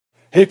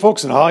Hey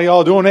folks, and how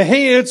y'all doing?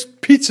 Hey, it's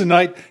pizza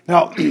night.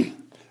 Now,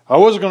 I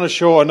was going to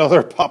show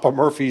another Papa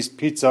Murphy's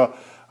pizza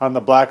on the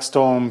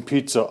Blackstone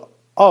pizza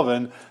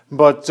oven,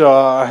 but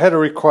I had a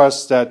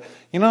request that,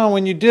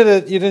 when you did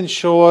it, you didn't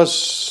show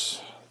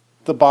us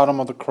the bottom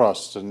of the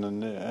crust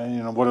and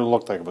what it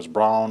looked like. It was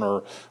brown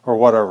or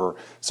whatever.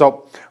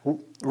 So we're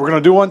going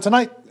to do one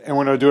tonight, and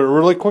we're going to do it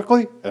really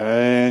quickly,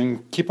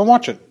 and keep on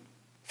watching.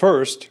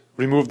 First,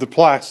 remove the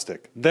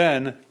plastic.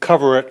 Then,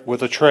 cover it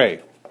with a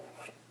tray.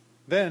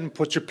 Then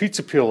put your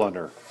pizza peel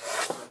under.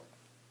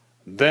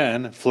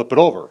 Then flip it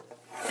over.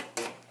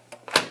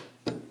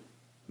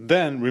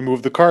 Then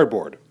remove the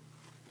cardboard.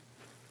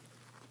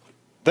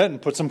 Then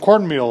put some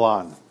cornmeal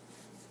on.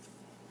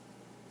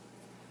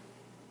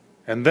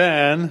 And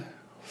then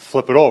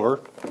flip it over.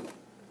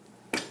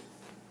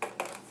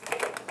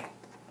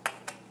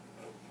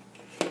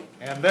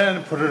 And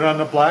then put it on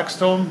the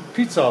Blackstone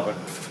pizza oven.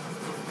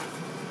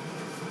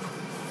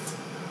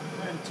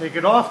 And take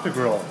it off the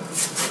grill.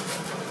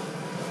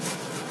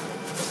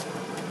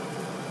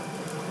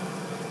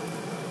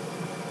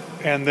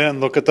 And then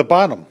look at the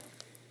bottom.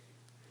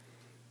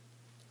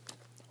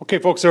 Okay,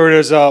 folks, there it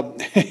is.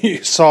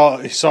 You saw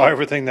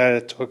everything that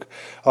it took.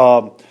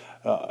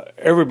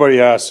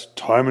 Everybody asked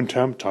time and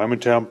temp. Time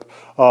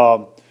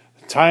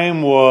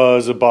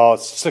was about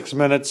 6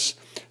 minutes.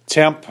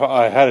 Temp,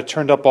 I had it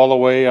turned up all the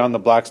way on the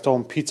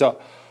Blackstone pizza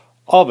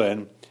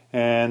oven,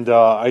 and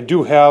I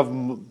do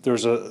have.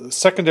 There's a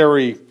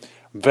secondary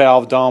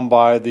valve down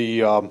by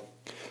the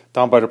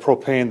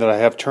propane that I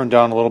have turned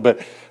down a little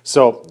bit.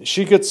 So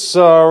she gets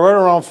right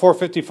around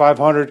 450,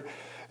 500,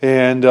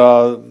 and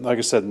like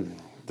I said,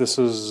 this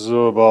is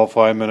about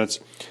 5 minutes.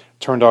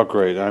 Turned out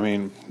great. I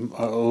mean,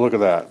 look at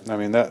that. I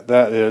mean,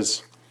 that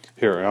is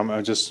here.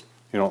 I just,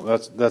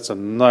 that's a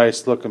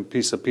nice looking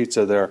piece of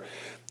pizza there,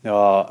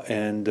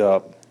 and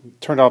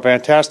turned out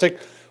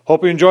fantastic.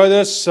 Hope you enjoy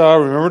this.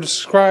 Remember to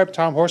subscribe.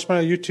 Tom Horseman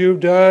at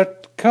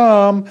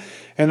YouTube.com.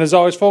 And as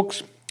always,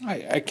 folks,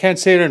 I can't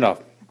say it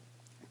enough.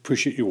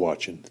 Appreciate you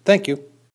watching. Thank you.